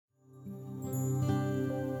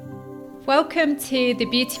Welcome to the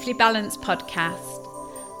Beautifully Balanced podcast.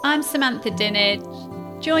 I'm Samantha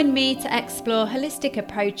Dinage. Join me to explore holistic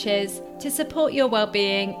approaches to support your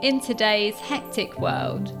well-being in today's hectic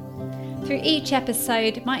world. Through each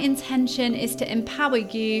episode, my intention is to empower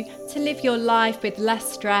you to live your life with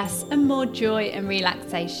less stress and more joy and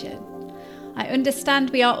relaxation. I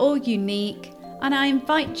understand we are all unique, and I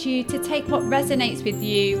invite you to take what resonates with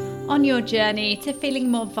you on your journey to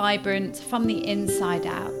feeling more vibrant from the inside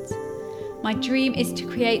out. My dream is to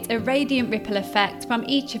create a radiant ripple effect from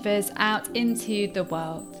each of us out into the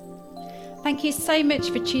world. Thank you so much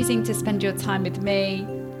for choosing to spend your time with me.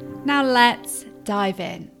 Now let's dive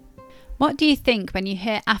in. What do you think when you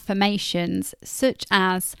hear affirmations such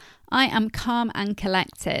as, I am calm and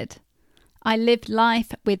collected, I live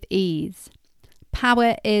life with ease,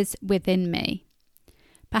 power is within me?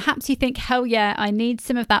 Perhaps you think, hell yeah, I need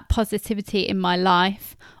some of that positivity in my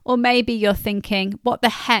life. Or maybe you're thinking, what the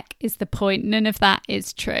heck is the point? None of that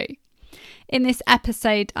is true. In this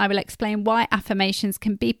episode, I will explain why affirmations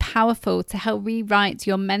can be powerful to help rewrite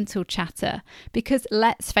your mental chatter. Because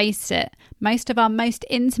let's face it, most of our most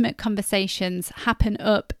intimate conversations happen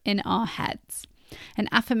up in our heads. And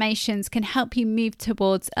affirmations can help you move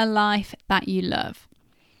towards a life that you love.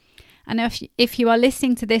 And if you are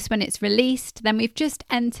listening to this when it's released, then we've just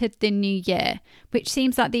entered the new year, which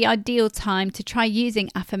seems like the ideal time to try using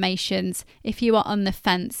affirmations if you are on the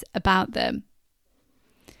fence about them.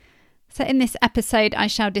 So in this episode, I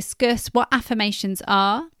shall discuss what affirmations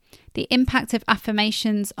are, the impact of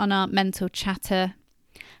affirmations on our mental chatter,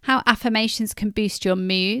 how affirmations can boost your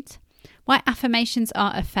mood, why affirmations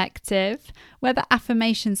are effective, whether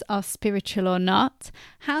affirmations are spiritual or not,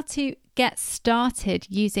 how to get started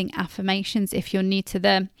using affirmations if you're new to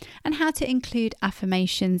them, and how to include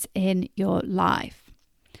affirmations in your life.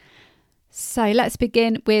 So let's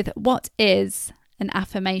begin with what is an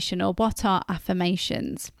affirmation, or what are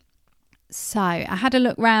affirmations? So I had a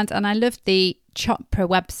look around and I loved the Chopra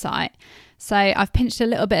website. So I've pinched a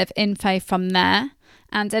little bit of info from there.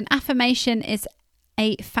 And an affirmation is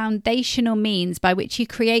a foundational means by which you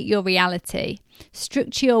create your reality,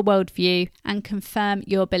 structure your worldview, and confirm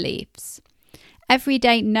your beliefs. Every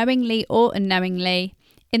day, knowingly or unknowingly,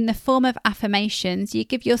 in the form of affirmations, you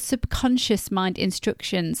give your subconscious mind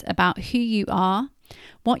instructions about who you are,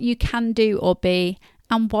 what you can do or be,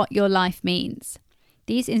 and what your life means.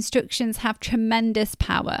 These instructions have tremendous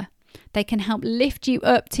power. They can help lift you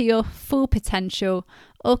up to your full potential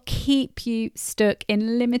or keep you stuck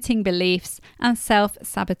in limiting beliefs and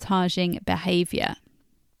self-sabotaging behaviour.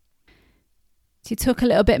 To talk a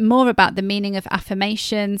little bit more about the meaning of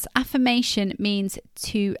affirmations, affirmation means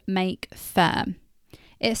to make firm.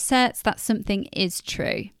 It asserts that something is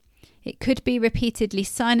true. It could be repeatedly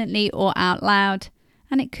silently or out loud,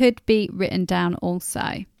 and it could be written down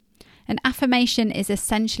also. An affirmation is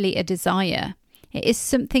essentially a desire. It is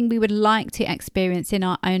something we would like to experience in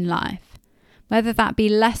our own life, whether that be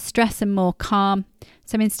less stress and more calm.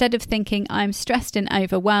 So instead of thinking I'm stressed and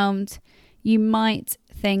overwhelmed, you might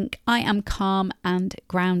think I am calm and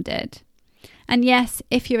grounded. And yes,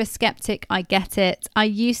 if you're a skeptic, I get it. I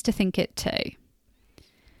used to think it too.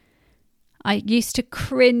 I used to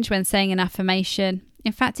cringe when saying an affirmation.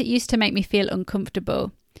 In fact, it used to make me feel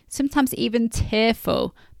uncomfortable, sometimes even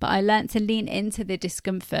tearful, but I learnt to lean into the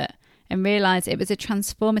discomfort and realise it was a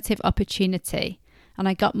transformative opportunity. And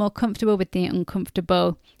I got more comfortable with the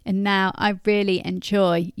uncomfortable, and now I really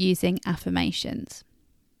enjoy using affirmations.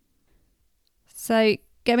 So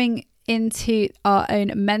going into our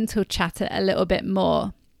own mental chatter a little bit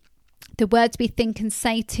more, the words we think and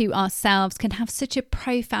say to ourselves can have such a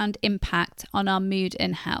profound impact on our mood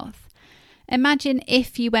and health. Imagine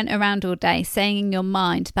if you went around all day saying in your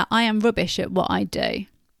mind that I am rubbish at what I do,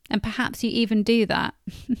 and perhaps you even do that.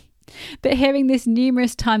 But hearing this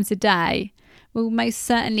numerous times a day will most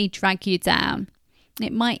certainly drag you down.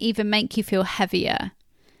 It might even make you feel heavier.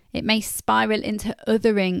 It may spiral into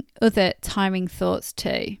other tiring thoughts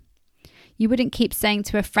too. You wouldn't keep saying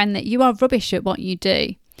to a friend that you are rubbish at what you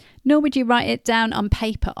do, nor would you write it down on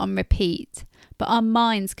paper on repeat. But our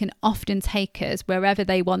minds can often take us wherever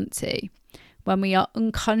they want to, when we are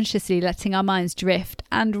unconsciously letting our minds drift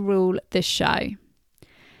and rule the show.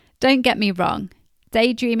 Don't get me wrong,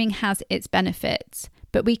 daydreaming has its benefits,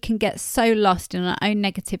 but we can get so lost in our own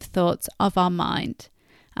negative thoughts of our mind.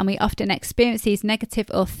 And we often experience these negative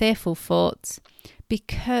or fearful thoughts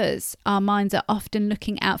because our minds are often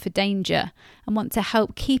looking out for danger and want to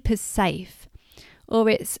help keep us safe. Or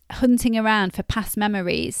it's hunting around for past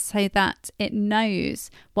memories so that it knows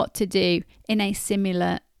what to do in a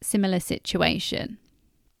similar situation.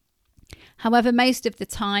 However, most of the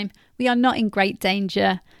time, we are not in great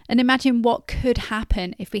danger, and imagine what could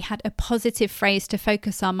happen if we had a positive phrase to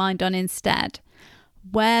focus our mind on instead.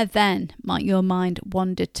 Where then might your mind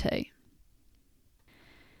wander to?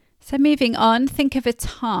 So moving on, think of a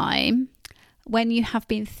time when you have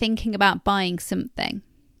been thinking about buying something.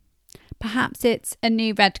 Perhaps it's a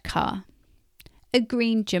new red car, a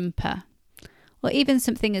green jumper, or even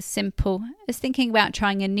something as simple as thinking about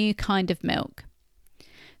trying a new kind of milk.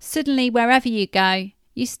 Suddenly, wherever you go,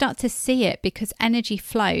 you start to see it because energy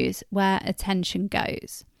flows where attention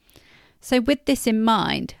goes. So with this in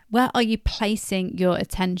mind, where are you placing your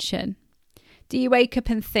attention? Do you wake up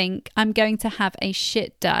and think, I'm going to have a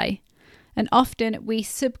shit day? And often we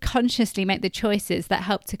subconsciously make the choices that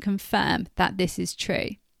help to confirm that this is true.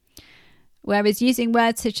 Whereas using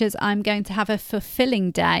words such as I'm going to have a fulfilling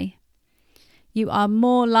day, you are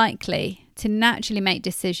more likely to naturally make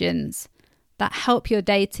decisions that help your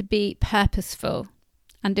day to be purposeful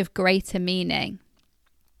and of greater meaning.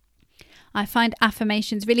 I find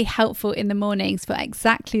affirmations really helpful in the mornings for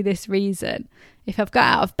exactly this reason. If I've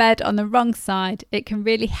got out of bed on the wrong side, it can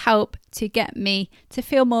really help to get me to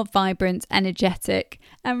feel more vibrant, energetic,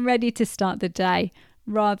 and ready to start the day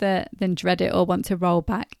rather than dread it or want to roll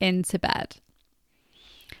back into bed.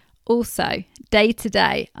 Also, day to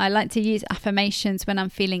day, I like to use affirmations when I'm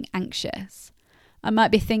feeling anxious. I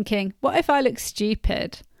might be thinking, what if I look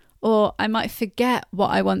stupid? Or I might forget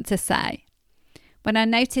what I want to say. When I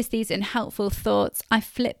notice these unhelpful thoughts, I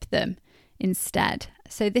flip them instead.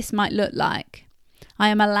 So this might look like, I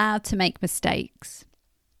am allowed to make mistakes.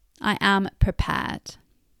 I am prepared.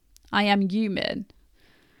 I am human.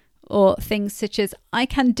 Or things such as, I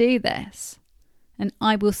can do this. And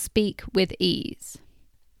I will speak with ease.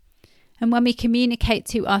 And when we communicate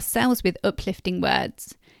to ourselves with uplifting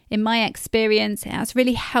words, in my experience, it has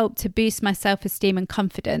really helped to boost my self-esteem and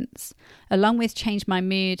confidence, along with change my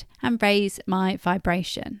mood and raise my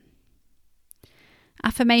vibration.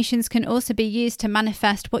 Affirmations can also be used to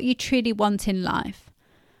manifest what you truly want in life.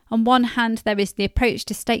 On one hand, there is the approach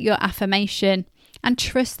to state your affirmation and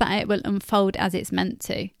trust that it will unfold as it's meant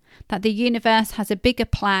to, that the universe has a bigger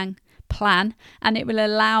plan and it will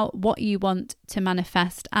allow what you want to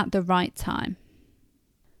manifest at the right time.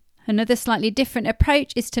 Another slightly different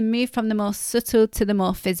approach is to move from the more subtle to the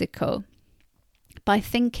more physical. By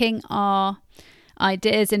thinking our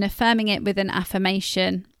ideas and affirming it with an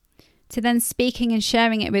affirmation, to then speaking and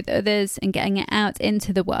sharing it with others and getting it out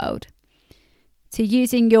into the world, to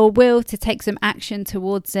using your will to take some action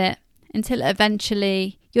towards it until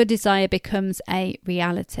eventually your desire becomes a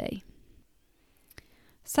reality.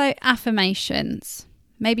 So affirmations.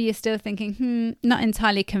 Maybe you're still thinking, not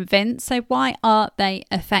entirely convinced. So why are they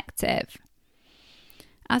effective?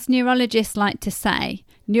 As neurologists like to say,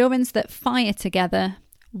 neurons that fire together,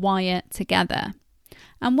 wire together.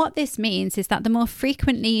 And what this means is that the more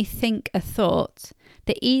frequently you think a thought,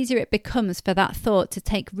 the easier it becomes for that thought to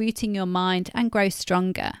take root in your mind and grow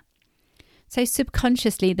stronger. So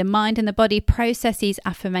subconsciously, the mind and the body process these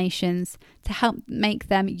affirmations to help make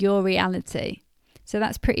them your reality. So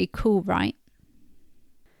that's pretty cool, right?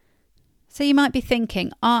 So you might be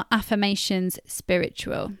thinking, are affirmations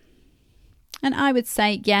spiritual? And I would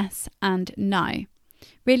say yes and no.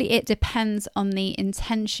 Really, it depends on the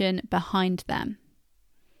intention behind them.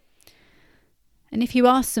 And if you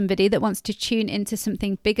are somebody that wants to tune into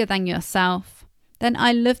something bigger than yourself, then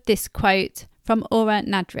I love this quote from Ora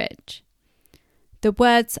Nadrich. The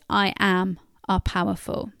words I am are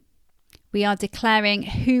powerful. We are declaring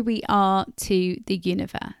who we are to the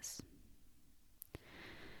universe.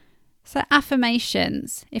 So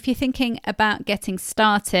affirmations, if you're thinking about getting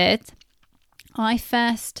started, I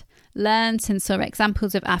first learned and saw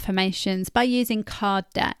examples of affirmations by using card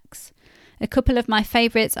decks. A couple of my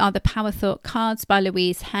favourites are the Power Thought cards by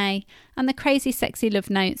Louise Hay and the Crazy Sexy Love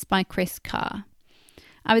Notes by Chris Carr.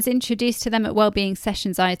 I was introduced to them at wellbeing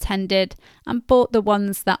sessions I attended and bought the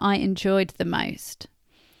ones that I enjoyed the most.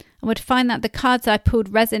 I would find that the cards I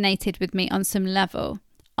pulled resonated with me on some level,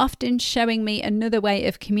 often showing me another way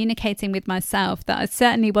of communicating with myself that I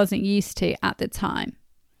certainly wasn't used to at the time.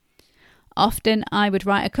 Often I would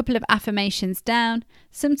write a couple of affirmations down,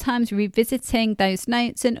 sometimes revisiting those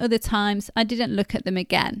notes, and other times I didn't look at them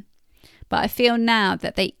again. But I feel now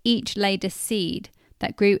that they each laid a seed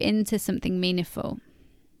that grew into something meaningful.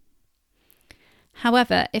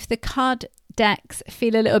 However, if the card decks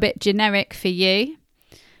feel a little bit generic for you,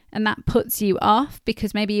 and that puts you off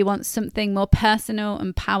because maybe you want something more personal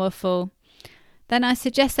and powerful, then I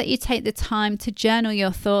suggest that you take the time to journal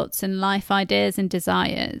your thoughts and life ideas and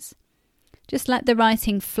desires. Just let the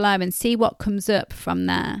writing flow and see what comes up from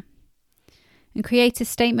there. and create a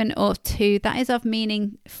statement or two that is of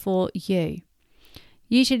meaning for you.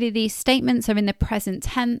 Usually these statements are in the present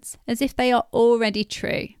tense as if they are already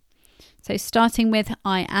true. So starting with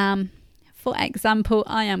I am, for example,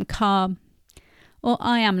 I am calm, or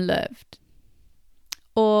I am loved.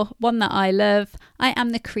 Or one that I love, I am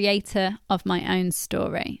the creator of my own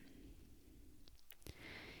story.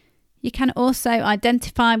 You can also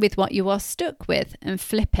identify with what you are stuck with and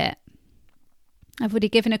flip it. I've already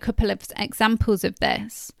given a couple of examples of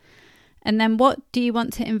this. And then what do you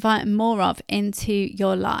want to invite more of into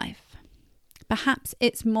your life? Perhaps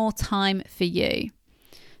it's more time for you.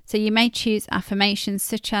 So you may choose affirmations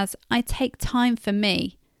such as, I take time for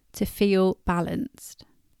me to feel balanced.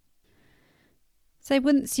 So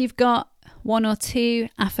once you've got one or two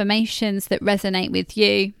affirmations that resonate with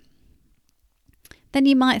you, then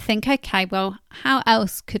you might think, okay, well, how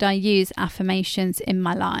else could I use affirmations in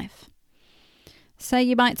my life? So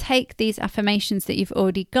you might take these affirmations that you've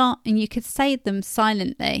already got and you could say them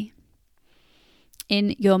silently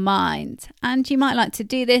in your mind. And you might like to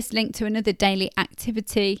do this linked to another daily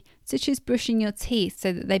activity, such as brushing your teeth,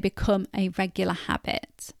 so that they become a regular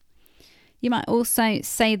habit. You might also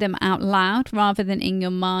say them out loud rather than in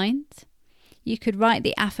your mind. You could write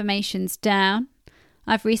the affirmations down.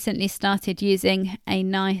 I've recently started using a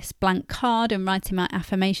nice blank card and writing my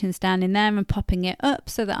affirmations down in there and popping it up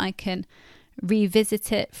so that I can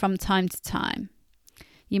revisit it from time to time.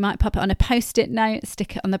 You might pop it on a post-it note,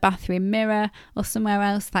 stick it on the bathroom mirror or somewhere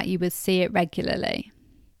else that you would see it regularly.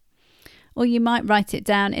 Or you might write it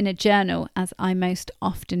down in a journal, as I most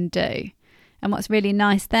often do. And what's really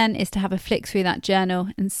nice then is to have a flick through that journal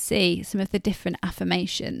and see some of the different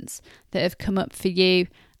affirmations that have come up for you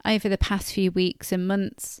over the past few weeks and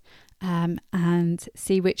months, and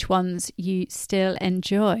see which ones you still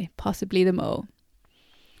enjoy, possibly them all.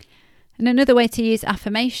 And another way to use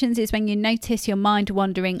affirmations is when you notice your mind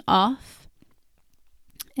wandering off.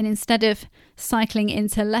 And instead of cycling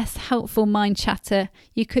into less helpful mind chatter,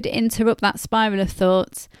 you could interrupt that spiral of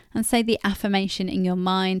thoughts and say the affirmation in your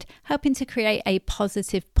mind, helping to create a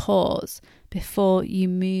positive pause before you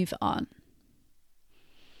move on.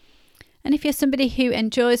 And if you're somebody who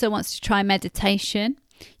enjoys or wants to try meditation,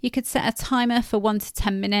 you could set a timer for 1 to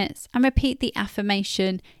 10 minutes and repeat the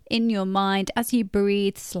affirmation in your mind as you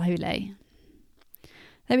breathe slowly.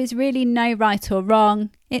 There is really no right or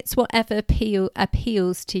wrong. It's whatever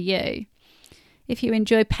appeals to you. If you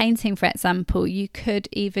enjoy painting, for example, you could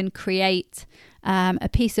even create a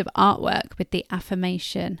piece of artwork with the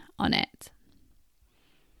affirmation on it.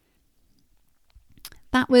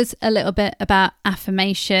 That was a little bit about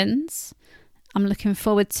affirmations. I'm looking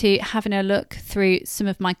forward to having a look through some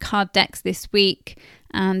of my card decks this week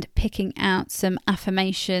and picking out some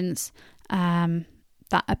affirmations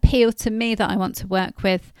that appeal to me, that I want to work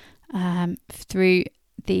with through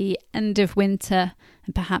the end of winter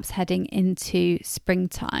and perhaps heading into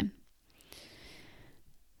springtime.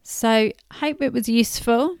 So hope it was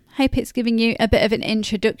useful. Hope it's giving you a bit of an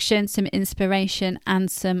introduction, some inspiration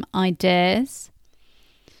and some ideas.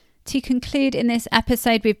 To conclude, in this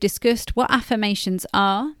episode, we've discussed what affirmations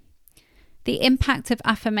are, the impact of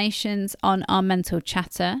affirmations on our mental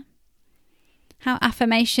chatter, how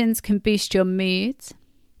affirmations can boost your mood,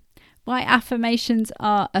 why affirmations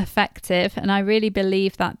are effective, and I really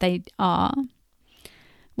believe that they are,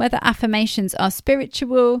 whether affirmations are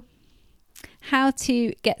spiritual, how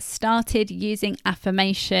to get started using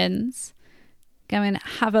affirmations, go and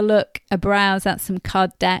have a browse at some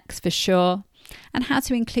card decks for sure, and how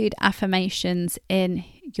to include affirmations in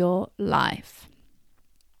your life.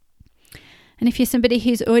 And if you're somebody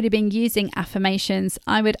who's already been using affirmations,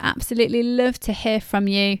 I would absolutely love to hear from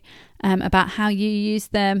you about how you use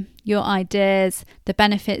them, your ideas, the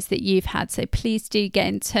benefits that you've had. So please do get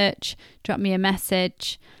in touch, drop me a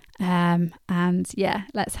message, and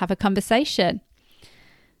let's have a conversation.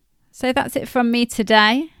 So that's it from me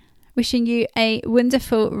today. Wishing you a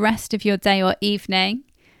wonderful rest of your day or evening.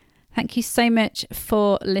 Thank you so much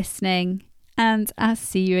for listening, and I'll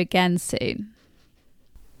see you again soon.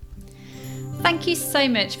 Thank you so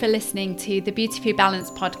much for listening to the Beautifully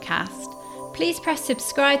Balanced podcast. Please press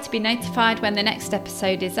subscribe to be notified when the next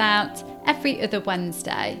episode is out every other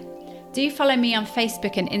Wednesday. Do follow me on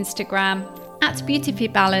Facebook and Instagram at beautifully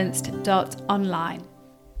balanced.online.